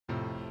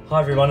Hi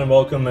everyone and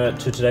welcome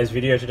to today's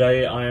video.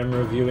 Today I am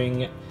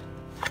reviewing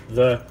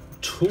the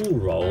tool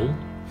roll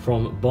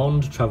from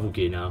Bond Travel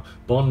Gear. Now,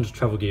 Bond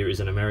Travel Gear is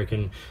an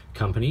American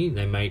company.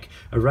 They make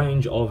a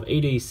range of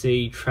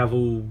EDC,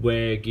 travel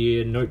wear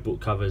gear, notebook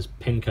covers,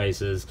 pen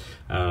cases,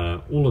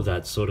 all of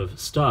that sort of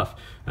stuff.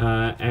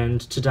 And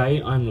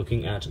today I'm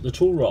looking at the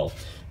tool roll.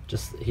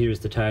 Just here is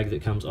the tag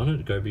that comes on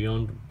it, Go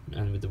Beyond,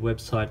 and with the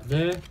website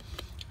there,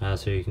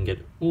 so you can get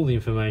all the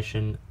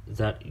information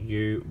that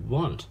you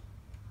want.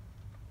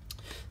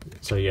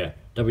 So yeah,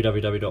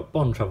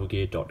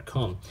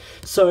 www.bondtravelgear.com.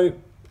 So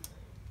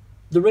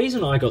the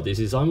reason I got this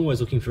is I'm always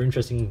looking for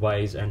interesting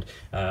ways and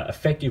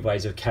effective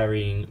ways of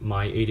carrying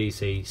my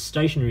EDC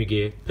stationary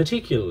gear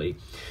particularly.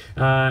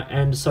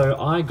 And so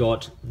I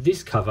got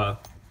this cover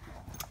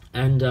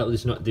and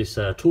this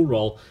tool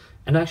roll,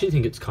 and I actually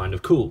think it's kind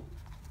of cool.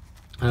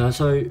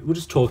 So we'll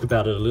just talk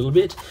about it a little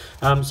bit.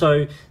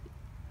 So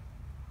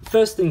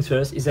first things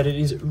first is that it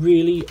is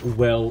really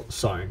well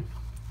sewn.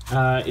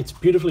 It's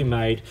beautifully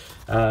made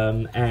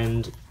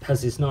and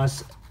has this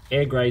nice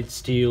air grade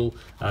steel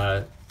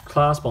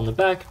clasp on the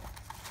back,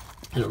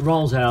 and it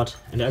rolls out,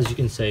 and as you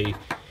can see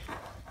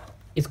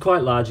it's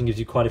quite large and gives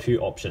you quite a few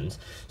options.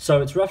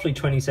 So it's roughly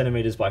 20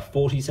 centimeters by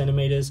 40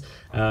 centimeters,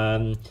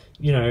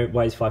 you know,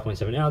 weighs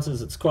 5.7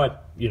 ounces. It's quite,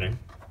 you know,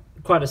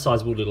 quite a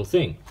sizable little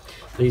thing.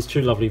 These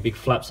two lovely big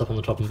flaps up on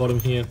the top and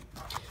bottom here,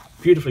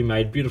 beautifully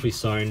made, beautifully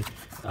sewn.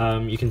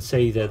 You can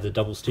see the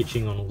double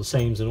stitching on all the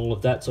seams and all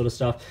of that sort of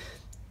stuff.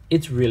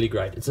 It's really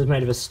great. It's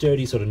made of a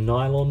sturdy sort of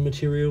nylon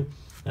material,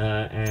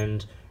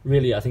 and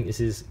really I think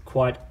this is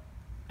quite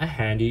a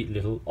handy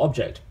little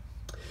object.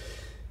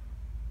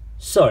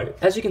 So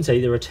as you can see,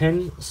 there are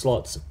 10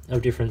 slots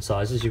of different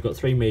sizes. You've got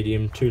 3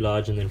 medium, 2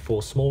 large, and then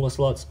 4 smaller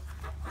slots,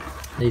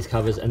 these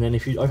covers. And then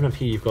if you open up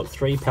here, you've got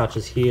 3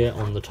 pouches here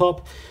on the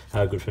top,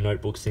 good for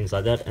notebooks, things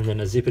like that, and then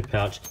a zippered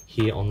pouch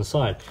here on the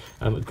side.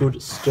 A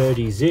good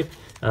sturdy zip.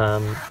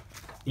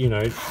 You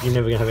know, you're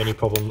never gonna have any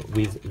problem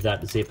with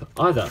that zip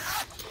either.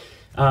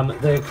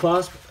 The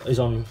clasp is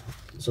on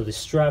this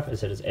strap, as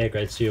I said, it's air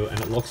grade steel, and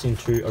it locks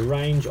into a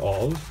range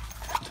of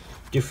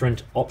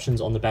different options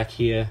on the back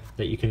here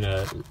that you can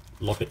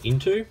lock it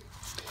into,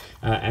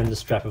 and the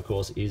strap of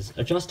course is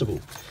adjustable.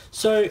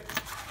 So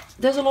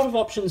there's a lot of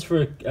options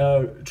for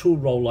a tool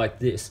roll like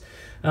this.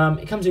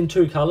 It comes in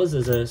 2 colors.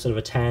 There's a sort of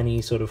a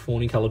tanny, sort of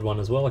fawny colored one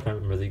as well. I can't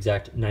remember the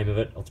exact name of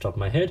it off the top of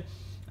my head.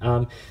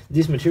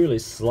 This material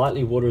is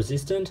slightly water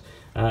resistant,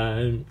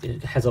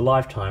 it has a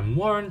lifetime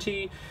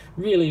warranty.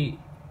 Really,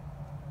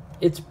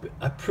 it's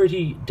a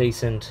pretty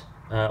decent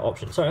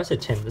option. Sorry, I said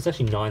 10, there's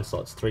actually 9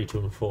 slots, 3, 2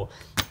 and 4.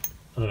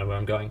 I don't know where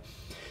I'm going.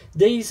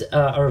 These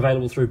are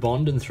available through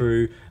Bond and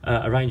through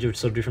a range of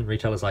sort of different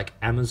retailers like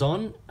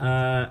Amazon,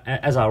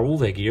 as are all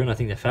their gear, and I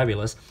think they're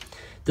fabulous.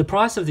 The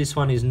price of this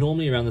one is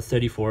normally around the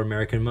 34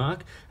 American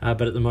mark,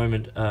 but at the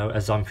moment,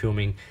 as I'm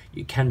filming,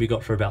 it can be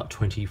got for about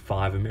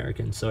 25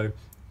 American, so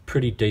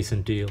pretty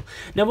decent deal.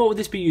 Now, what would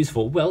this be used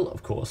for? Well,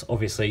 of course,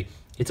 obviously,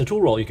 it's a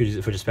tool roll. You could use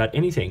it for just about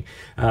anything.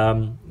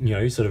 You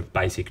know, sort of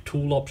basic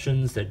tool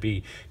options. There'd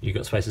be, you've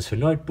got spaces for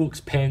notebooks,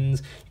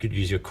 pens. You could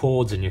use your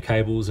cords and your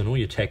cables and all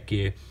your tech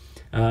gear.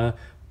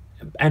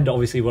 And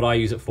obviously, what I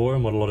use it for,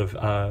 and what a lot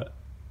of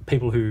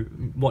people who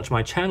watch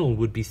my channel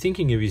would be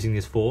thinking of using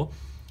this for,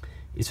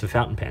 is for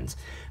fountain pens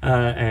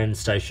and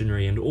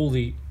stationery and all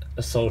the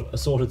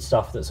assorted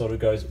stuff that sort of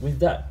goes with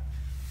that.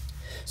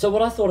 So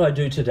what I thought I'd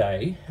do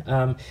today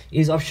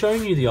is I've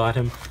shown you the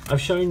item, I've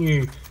shown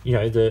you, you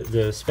know,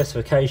 the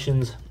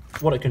specifications,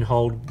 what it can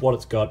hold, what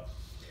it's got.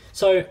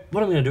 So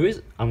what I'm going to do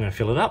is I'm going to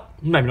fill it up,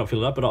 maybe not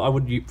fill it up, but I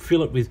would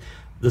fill it with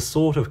the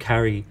sort of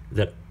carry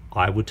that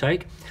I would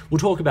take. We'll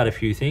talk about a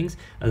few things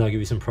and I'll give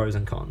you some pros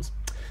and cons.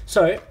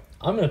 So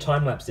I'm going to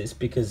time lapse this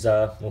because,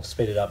 we'll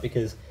speed it up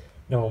because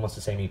no one wants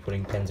to see me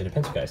putting pens in a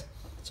pencil case.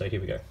 So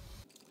here we go.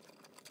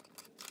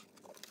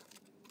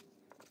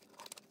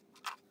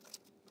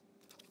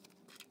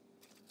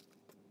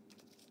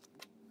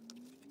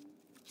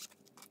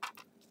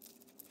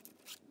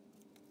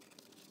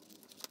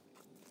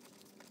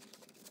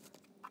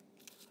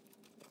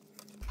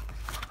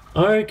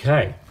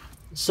 Okay,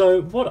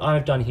 so what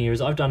I've done here is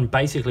I've done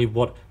basically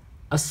what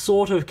a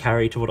sort of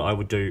carry to what I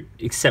would do,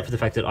 except for the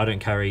fact that I don't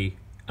carry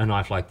a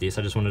knife like this.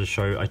 I just wanted to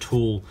show a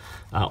tool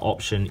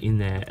option in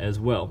there as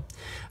well.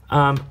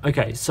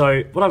 Okay,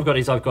 so what I've got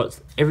is I've got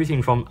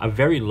everything from a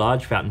very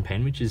large fountain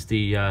pen, which is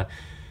the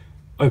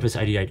Opus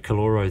 88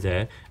 Coloro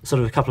there, sort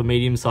of a couple of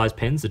medium-sized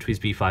pens, the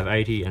TWSBI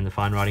 580 and the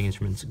Fine Writing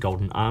Instruments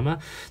Golden Armor.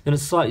 Then a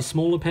slightly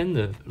smaller pen,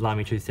 the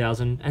Lamy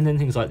 2000, and then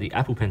things like the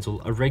Apple Pencil,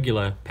 a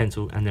regular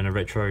pencil, and then a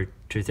Retro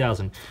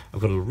 2000. I've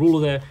got a little ruler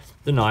there,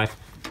 the knife.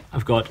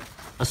 I've got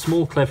a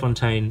small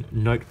Clairefontaine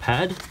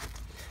notepad,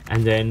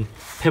 and then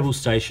Pebble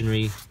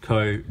Stationery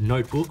Co.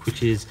 notebook,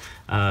 which is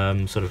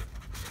sort of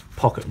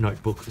pocket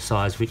notebook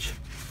size, which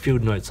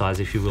field note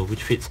size, if you will,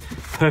 which fits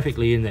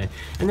perfectly in there.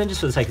 And then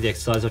just for the sake of the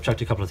exercise, I've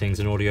chucked a couple of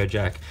things, an audio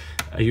jack,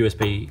 a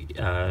USB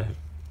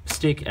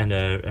stick and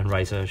a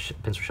razor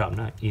pencil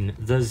sharpener in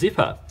the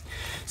zipper.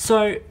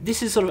 So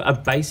this is sort of a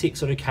basic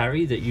sort of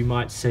carry that you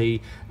might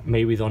see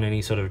me with on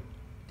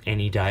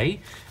any day.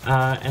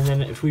 And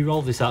then if we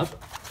roll this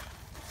up,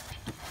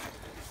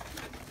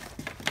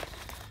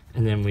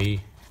 and then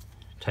we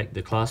take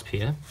the clasp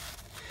here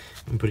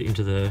and put it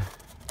into the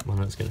one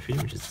that's going to fit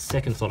in, which is the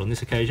second slot on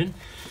this occasion,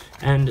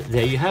 and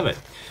there you have it.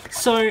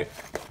 So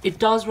it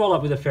does roll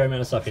up with a fair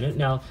amount of stuff in it.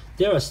 Now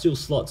there are still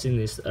slots in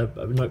this, a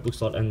notebook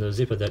slot and the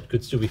zipper that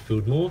could still be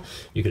filled more.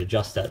 You could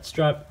adjust that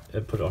strap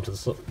and put it onto the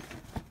slot.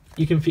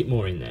 You can fit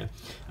more in there,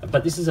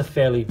 but this is a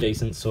fairly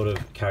decent sort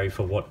of carry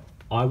for what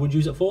I would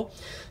use it for.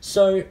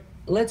 So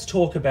let's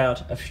talk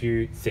about a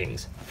few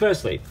things.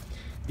 Firstly,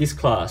 this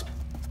clasp,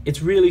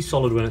 it's really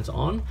solid when it's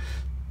on,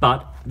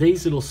 but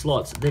these little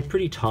slots, they're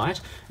pretty tight,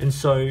 and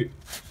so,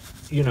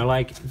 you know,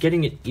 like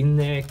getting it in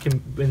there,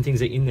 when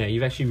things are in there,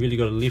 you've actually really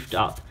got to lift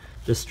up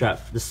the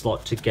strap, the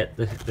slot, to get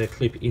the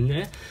clip in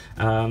there.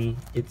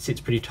 It sits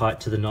pretty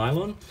tight to the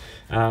nylon.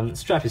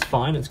 Strap is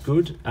fine, it's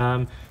good.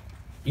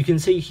 You can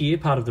see here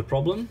part of the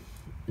problem.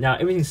 Now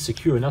everything's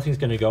secure, nothing's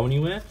going to go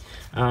anywhere,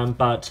 and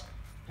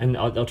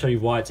I'll tell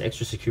you why it's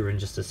extra secure in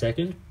just a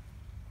second.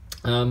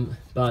 But I'm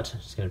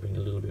just going to bring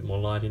a little bit more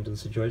light into the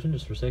situation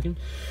just for a second.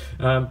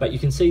 But you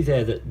can see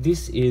there that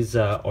this is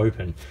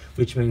open,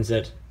 which means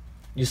that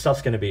your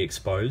stuff's going to be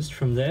exposed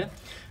from there.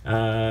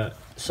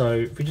 So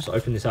if we just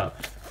open this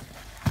up,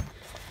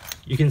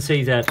 you can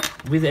see that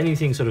with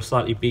anything sort of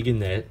slightly big in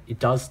there, it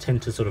does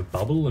tend to sort of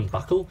bubble and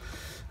buckle.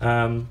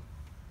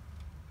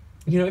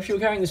 You know, if you're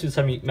carrying this with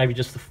maybe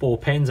just the 4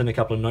 pens and a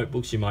couple of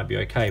notebooks, you might be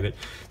okay, but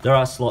there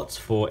are slots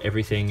for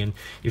everything, and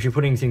if you're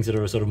putting things that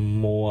are sort of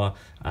more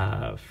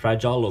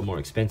fragile or more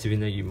expensive in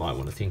there, you might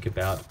want to think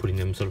about putting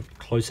them sort of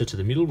closer to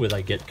the middle where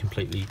they get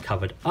completely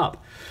covered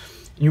up.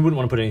 You wouldn't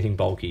want to put anything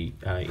bulky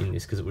in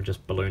this because it would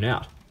just balloon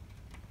out.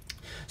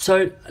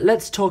 So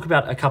let's talk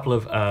about a couple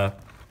of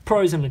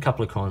pros and a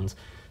couple of cons.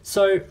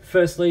 So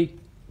firstly,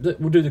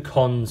 we'll do the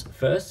cons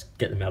first,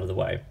 get them out of the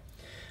way.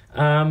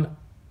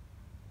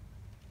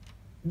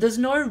 There's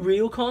no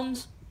real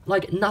cons,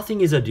 like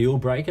nothing is a deal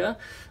breaker.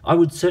 I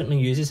would certainly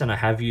use this, and I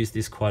have used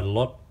this quite a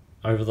lot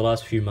over the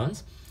last few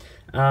months.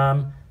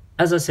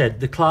 As I said,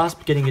 the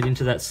clasp, getting it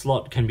into that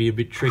slot can be a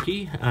bit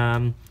tricky.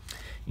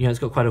 You know, it's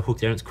got quite a hook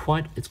there, and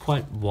it's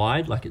quite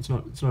wide. Like it's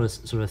not a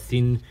sort of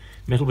thin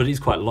metal, but it is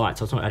quite light,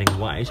 so it's not adding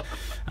weight.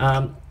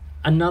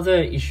 Another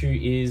issue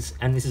is,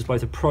 and this is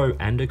both a pro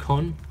and a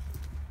con,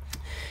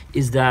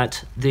 is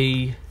that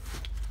the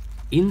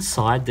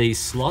inside these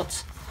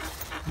slots,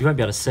 you won't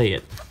be able to see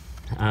it,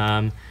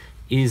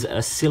 is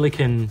a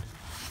silicone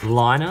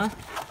liner.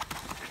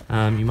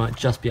 You might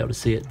just be able to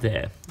see it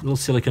there, a little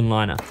silicone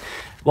liner.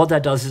 What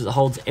that does is it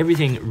holds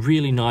everything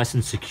really nice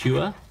and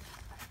secure.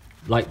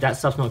 Like that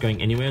stuff's not going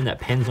anywhere, and that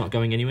pen's not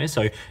going anywhere.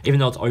 So even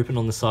though it's open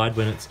on the side,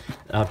 when it's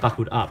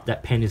buckled up,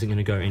 that pen isn't going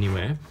to go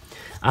anywhere.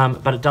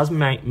 But it does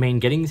mean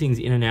getting things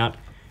in and out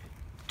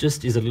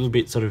just is a little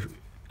bit sort of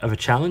a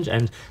challenge.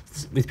 And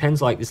with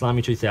pens like this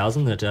Lamy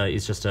 2000 that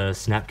is just a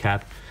snap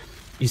cap,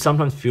 you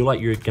sometimes feel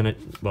like you're gonna,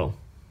 well,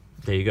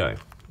 there you go,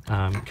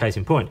 case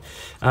in point,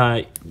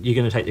 you're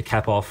gonna take the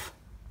cap off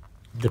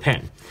the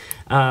pen.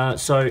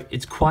 So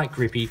it's quite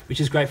grippy, which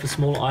is great for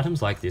small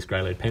items like this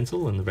grey lead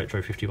pencil and the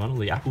Retro 51 or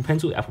the Apple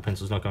Pencil. The Apple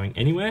Pencil's not going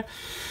anywhere.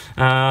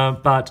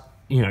 But,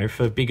 you know,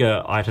 for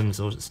bigger items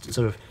or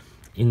sort of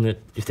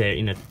if they're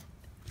in a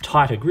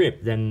tighter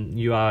grip, then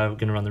you are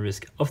gonna run the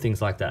risk of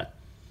things like that.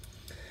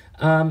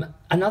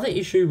 Another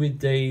issue with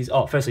these,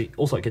 firstly,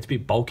 also it gets a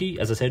bit bulky,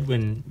 as I said,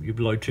 when you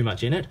load too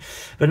much in it.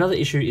 But another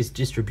issue is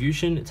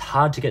distribution. It's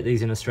hard to get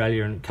these in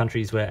Australia and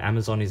countries where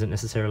Amazon isn't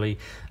necessarily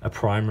a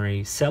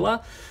primary seller.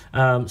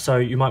 So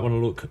you might want to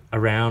look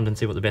around and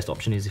see what the best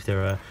option is if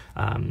there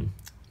are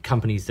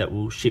companies that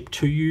will ship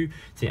to you.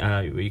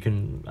 Where you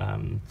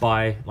can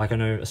buy, like I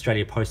know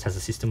Australia Post has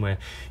a system where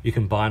you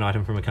can buy an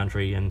item from a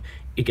country and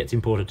it gets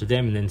imported to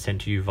them and then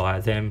sent to you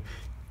via them.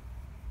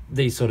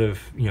 These sort of,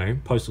 you know,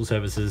 postal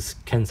services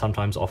can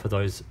sometimes offer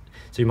those,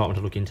 so you might want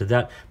to look into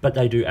that, but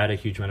they do add a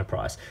huge amount of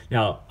price.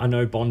 Now, I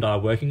know Bondi are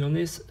working on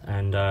this,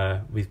 and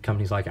with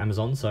companies like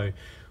Amazon, so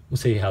we'll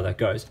see how that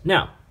goes.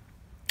 Now,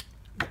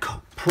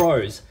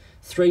 pros,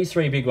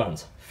 three big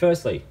ones.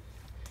 Firstly,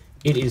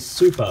 it is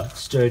super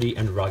sturdy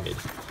and rugged.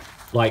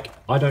 Like,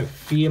 I don't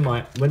fear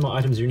when my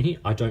items are in here,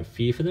 I don't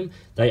fear for them.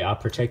 They are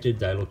protected,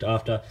 they're looked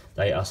after,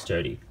 they are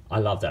sturdy. I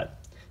love that.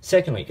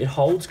 Secondly, it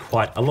holds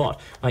quite a lot.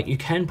 Like, you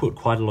can put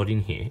quite a lot in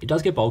here. It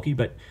does get bulky,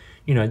 but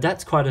you know,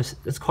 that's quite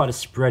a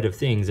spread of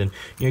things, and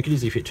you know, you could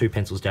easily fit 2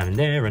 pencils down in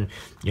there and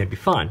you'd be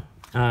fine.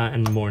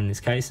 And more in this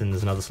case, and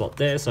there's another slot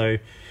there. So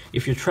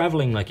if you're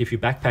traveling, like if you're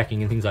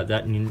backpacking and things like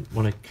that, and you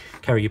want to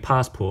carry your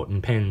passport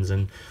and pens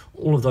and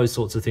all of those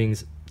sorts of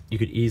things, you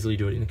could easily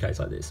do it in a case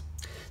like this.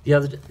 The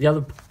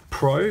other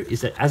pro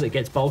is that as it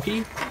gets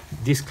bulky,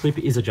 this clip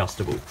is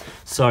adjustable.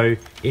 So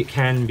it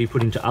can be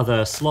put into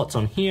other slots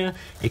on here.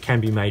 It can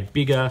be made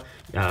bigger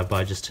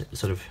by just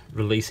sort of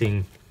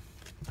releasing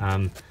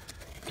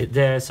it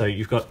there. So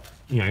you've got,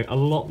 you know, a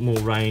lot more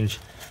range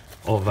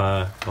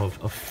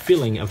of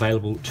filling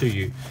available to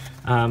you.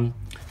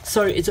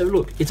 So it's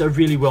a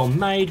really well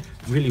made,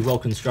 really well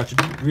constructed,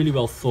 really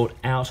well thought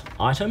out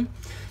item.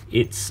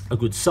 It's a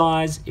good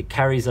size, it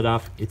carries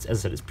enough, as I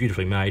said, it's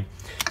beautifully made.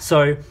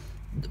 So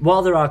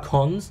while there are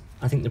cons,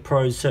 I think the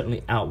pros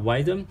certainly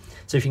outweigh them.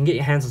 So if you can get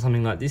your hands on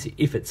something like this,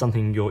 if it's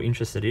something you're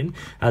interested in,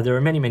 there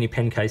are many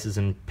pen cases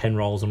and pen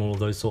rolls and all of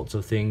those sorts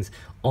of things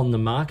on the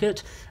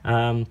market.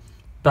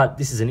 But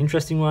this is an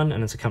interesting one,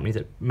 and it's a company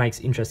that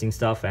makes interesting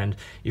stuff, and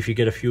if you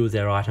get a few of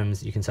their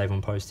items, you can save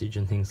on postage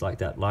and things like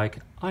that, like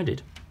I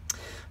did.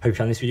 Hope you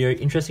found this video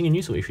interesting and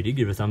useful. If you did,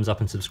 give it a thumbs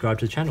up and subscribe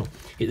to the channel.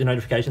 Hit the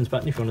notifications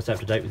button if you want to stay up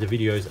to date with the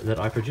videos that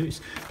I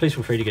produce. Please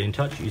feel free to get in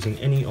touch using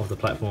any of the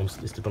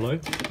platforms listed below. You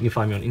can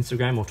find me on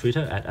Instagram or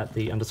Twitter at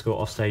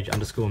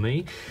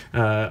 @the_offstage_me,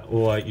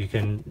 or you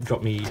can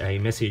drop me a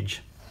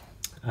message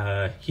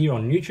here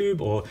on YouTube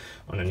or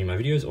on any of my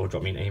videos, or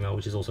drop me an email,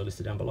 which is also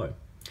listed down below.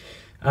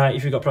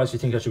 If you've got products you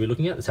think I should be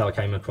looking at, that's how I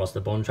came across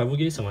the Bond travel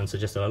gear. Someone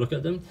suggested I look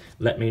at them,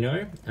 let me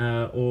know.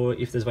 Or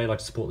if there's a way you'd like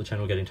to support the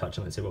channel, get in touch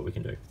and let's see what we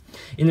can do.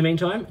 In the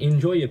meantime,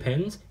 enjoy your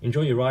pens,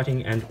 enjoy your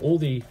writing and all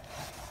the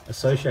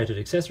associated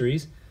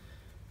accessories,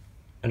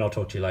 and I'll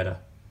talk to you later.